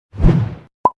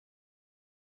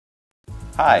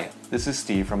Hi, this is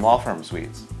Steve from Law Firm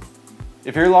Suites.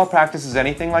 If your law practice is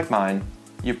anything like mine,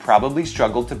 you probably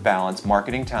struggle to balance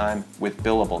marketing time with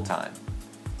billable time.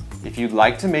 If you'd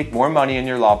like to make more money in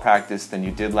your law practice than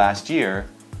you did last year,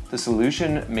 the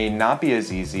solution may not be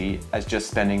as easy as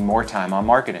just spending more time on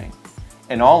marketing.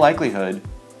 In all likelihood,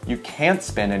 you can't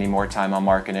spend any more time on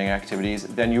marketing activities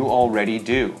than you already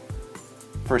do.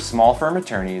 For small firm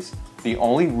attorneys, the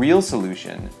only real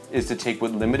solution is to take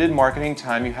what limited marketing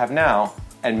time you have now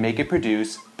and make it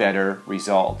produce better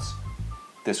results.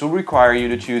 This will require you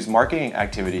to choose marketing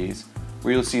activities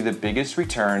where you'll see the biggest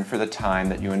return for the time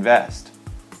that you invest.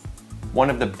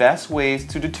 One of the best ways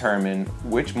to determine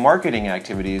which marketing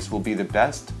activities will be the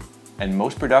best and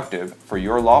most productive for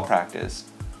your law practice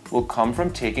will come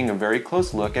from taking a very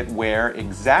close look at where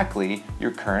exactly your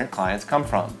current clients come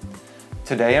from.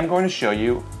 Today I'm going to show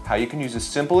you how you can use a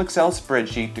simple Excel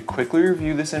spreadsheet to quickly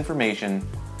review this information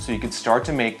so you can start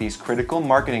to make these critical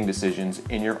marketing decisions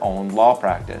in your own law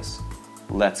practice.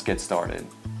 Let's get started.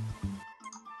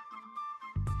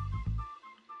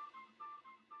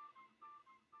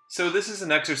 So this is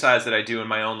an exercise that I do in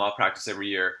my own law practice every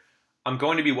year. I'm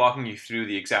going to be walking you through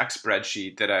the exact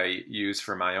spreadsheet that I use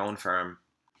for my own firm.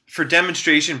 For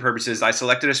demonstration purposes, I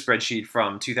selected a spreadsheet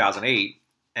from 2008.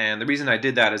 And the reason I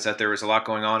did that is that there was a lot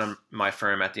going on in my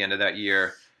firm at the end of that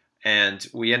year, and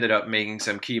we ended up making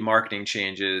some key marketing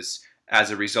changes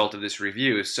as a result of this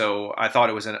review. So I thought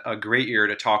it was a great year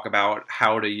to talk about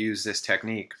how to use this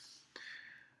technique.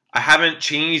 I haven't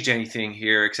changed anything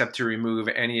here except to remove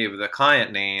any of the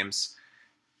client names,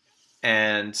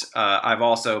 and I've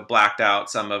also blacked out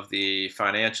some of the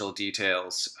financial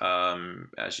details,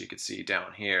 as you can see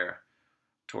down here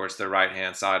towards the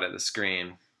right-hand side of the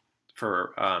screen.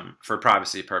 For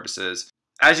privacy purposes.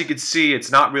 As you can see, it's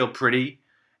not real pretty,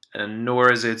 and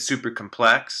nor is it super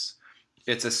complex.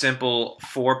 It's a simple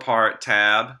 4-part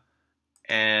tab,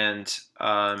 and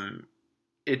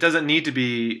it doesn't need to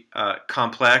be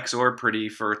complex or pretty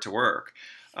for it to work.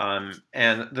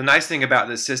 And the nice thing about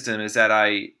this system is that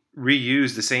I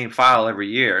reuse the same file every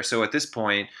year. So at this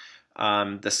point,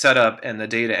 the setup and the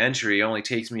data entry only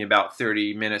takes me about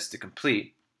 30 minutes to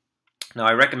complete. Now,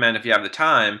 I recommend if you have the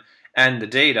time and the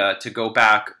data to go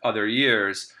back other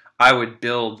years, I would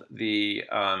build the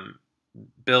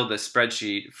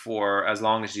spreadsheet for as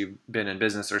long as you've been in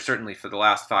business, or certainly for the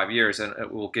last 5 years, and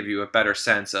it will give you a better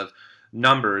sense of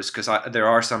numbers, because there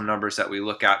are some numbers that we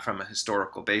look at from a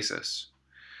historical basis.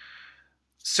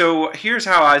 So here's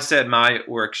how I set my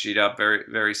worksheet up very,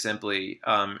 very simply.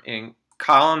 In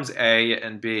columns A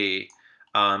and B,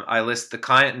 I list the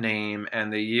client name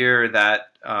and the year that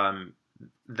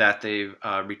they've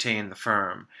retained the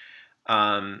firm.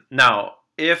 Now,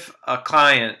 if a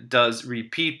client does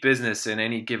repeat business in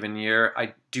any given year,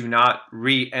 I do not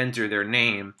re-enter their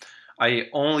name. I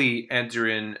only enter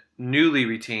in newly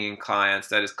retained clients,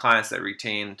 that is, clients that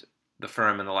retained the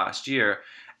firm in the last year,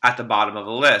 at the bottom of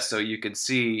the list. So you can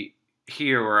see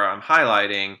here where I'm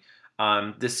highlighting,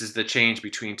 this is the change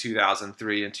between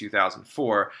 2003 and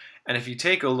 2004. And if you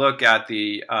take a look at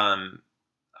the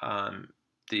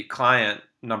client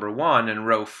number 1 in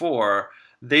row 4,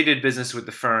 they did business with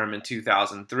the firm in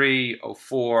 2003,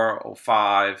 04,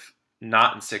 05,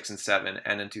 not in 6 and 7,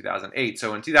 and in 2008.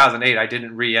 So in 2008, I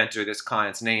didn't re-enter this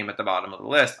client's name at the bottom of the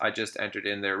list. I just entered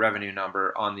in their revenue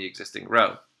number on the existing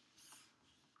row.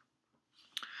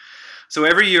 So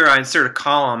every year I insert a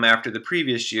column after the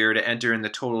previous year to enter in the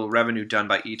total revenue done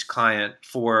by each client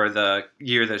for the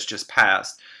year that's just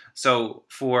passed. So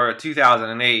for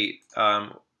 2008,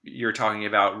 you're talking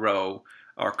about row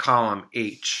or column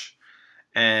H.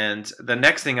 And the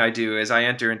next thing I do is I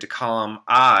enter into column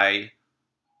I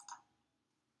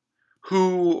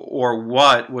who or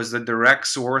what was the direct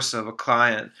source of a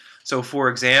client. So for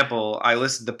example, I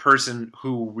listed the person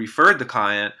who referred the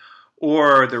client,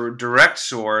 or the direct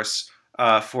source,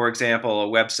 for example, a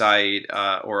website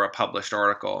or a published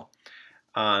article.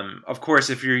 Of course,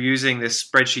 if you're using this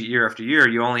spreadsheet year after year,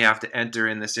 you only have to enter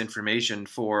in this information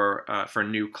for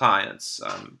new clients.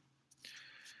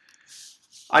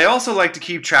 I also like to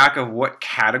keep track of what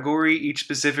category each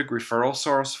specific referral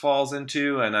source falls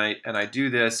into, and I do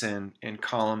this in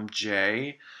column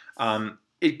J.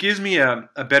 It gives me a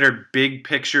better big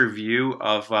picture view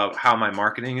of how my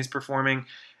marketing is performing.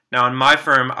 Now, in my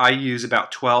firm, I use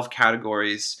about 12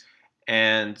 categories.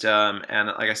 And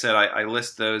like I said, I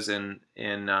list those in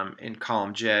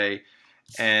column J,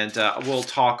 and we'll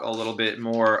talk a little bit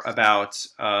more about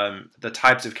the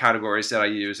types of categories that I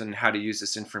use and how to use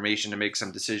this information to make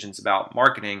some decisions about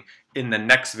marketing in the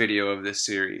next video of this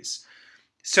series.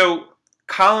 So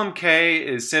Column K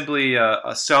is simply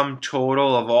a sum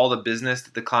total of all the business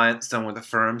that the client's done with the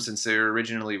firm since they were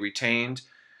originally retained.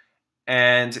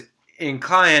 And in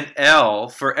client L,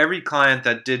 for every client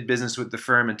that did business with the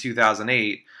firm in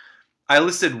 2008, I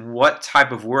listed what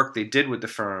type of work they did with the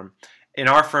firm. In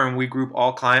our firm, we group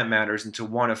all client matters into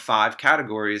one of 5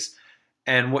 categories.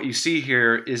 And what you see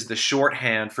here is the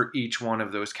shorthand for each one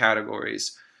of those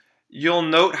categories. You'll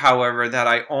note, however, that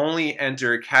I only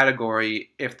enter a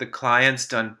category if the client's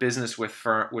done business with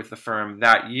the firm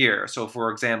that year. So for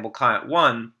example, client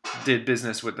 1 did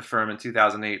business with the firm in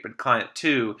 2008, but client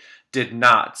 2 did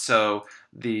not. So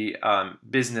the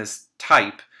business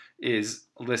type is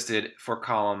listed for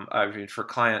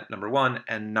client number 1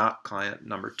 and not client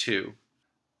number 2.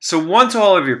 So once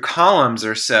all of your columns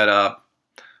are set up,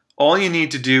 all you need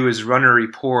to do is run a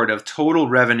report of total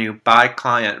revenue by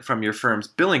client from your firm's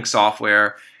billing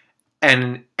software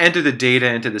and enter the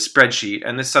data into the spreadsheet.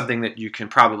 And this is something that you can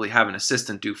probably have an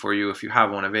assistant do for you if you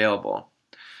have one available.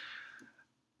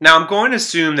 Now I'm going to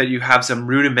assume that you have some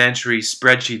rudimentary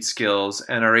spreadsheet skills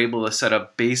and are able to set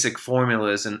up basic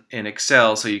formulas in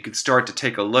Excel so you can start to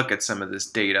take a look at some of this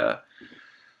data.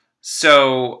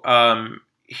 So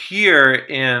here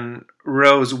in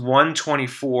rows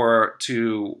 124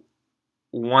 to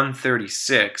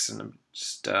 136, and I'm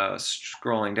just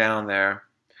scrolling down there,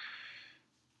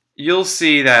 you'll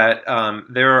see that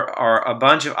there are a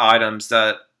bunch of items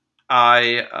that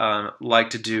I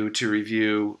like to do to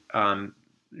review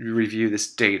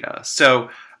this data. So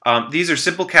these are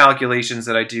simple calculations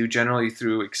that I do generally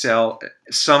through Excel.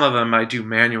 Some of them I do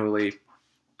manually,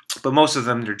 but most of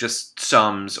them are just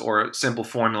sums or simple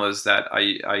formulas that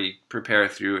I prepare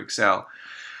through Excel.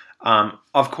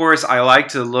 Of course, I like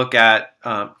to look at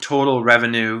total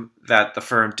revenue that the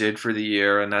firm did for the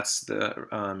year, and that's the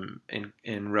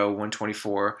in row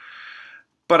 124.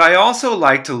 But I also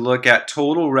like to look at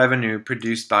total revenue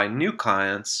produced by new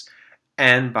clients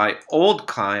and by old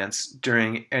clients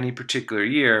during any particular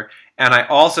year, and I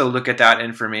also look at that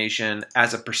information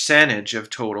as a percentage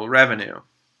of total revenue.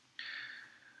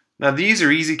 Now these are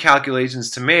easy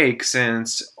calculations to make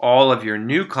since all of your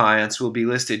new clients will be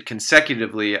listed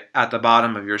consecutively at the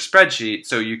bottom of your spreadsheet,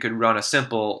 so you could run a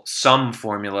simple sum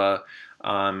formula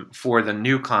for the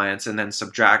new clients and then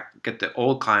get the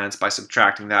old clients by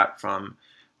subtracting that from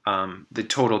the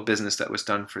total business that was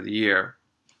done for the year.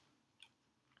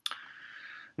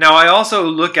 Now I also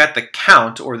look at the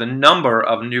count or the number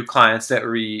of new clients that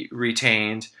we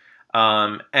retained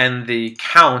and the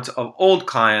count of old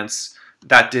clients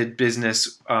that did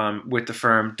business with the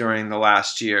firm during the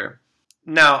last year.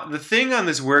 Now, the thing on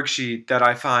this worksheet that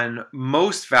I find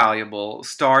most valuable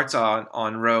starts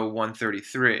on row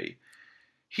 133.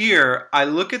 Here, I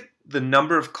look at the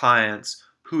number of clients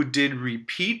who did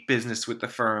repeat business with the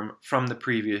firm from the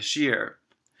previous year,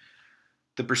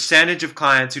 the percentage of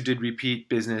clients who did repeat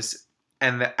business,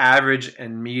 and the average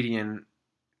and median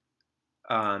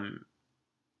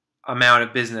amount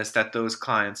of business that those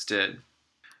clients did.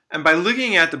 And by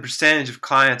looking at the percentage of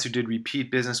clients who did repeat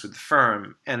business with the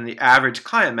firm and the average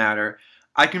client matter,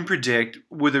 I can predict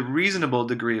with a reasonable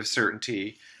degree of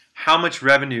certainty how much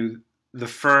revenue the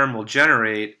firm will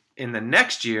generate in the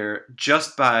next year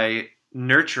just by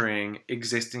nurturing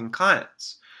existing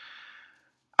clients.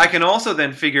 I can also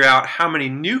then figure out how many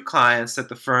new clients that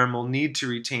the firm will need to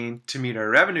retain to meet our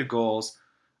revenue goals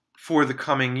for the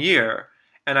coming year.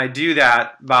 And I do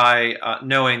that by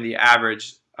knowing the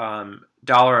average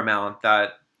dollar amount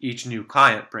that each new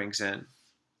client brings in.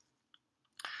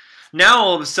 Now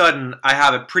all of a sudden I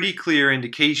have a pretty clear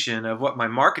indication of what my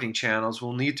marketing channels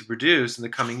will need to produce in the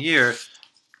coming year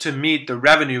to meet the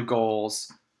revenue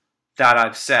goals that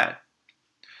I've set.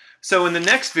 So in the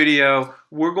next video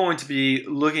we're going to be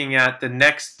looking at the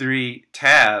next 3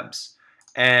 tabs,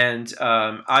 and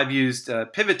I've used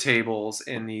pivot tables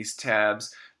in these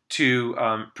tabs to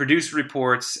produce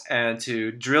reports and to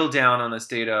drill down on this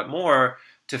data more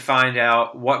to find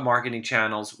out what marketing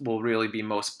channels will really be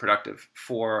most productive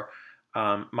for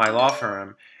my law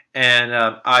firm. And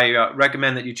I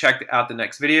recommend that you check out the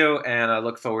next video, and I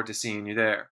look forward to seeing you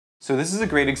there. So this is a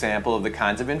great example of the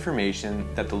kinds of information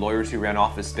that the lawyers who ran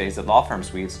office space at law firm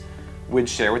suites would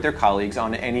share with their colleagues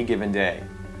on any given day.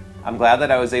 I'm glad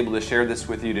that I was able to share this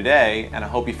with you today, and I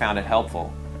hope you found it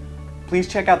helpful. Please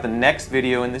check out the next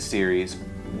video in this series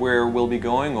where we'll be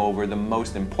going over the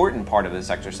most important part of this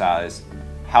exercise,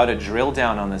 how to drill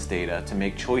down on this data to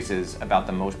make choices about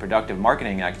the most productive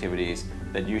marketing activities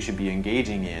that you should be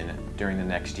engaging in during the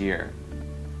next year.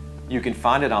 You can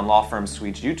find it on Law Firm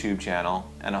Suite's YouTube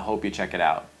channel, and I hope you check it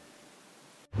out.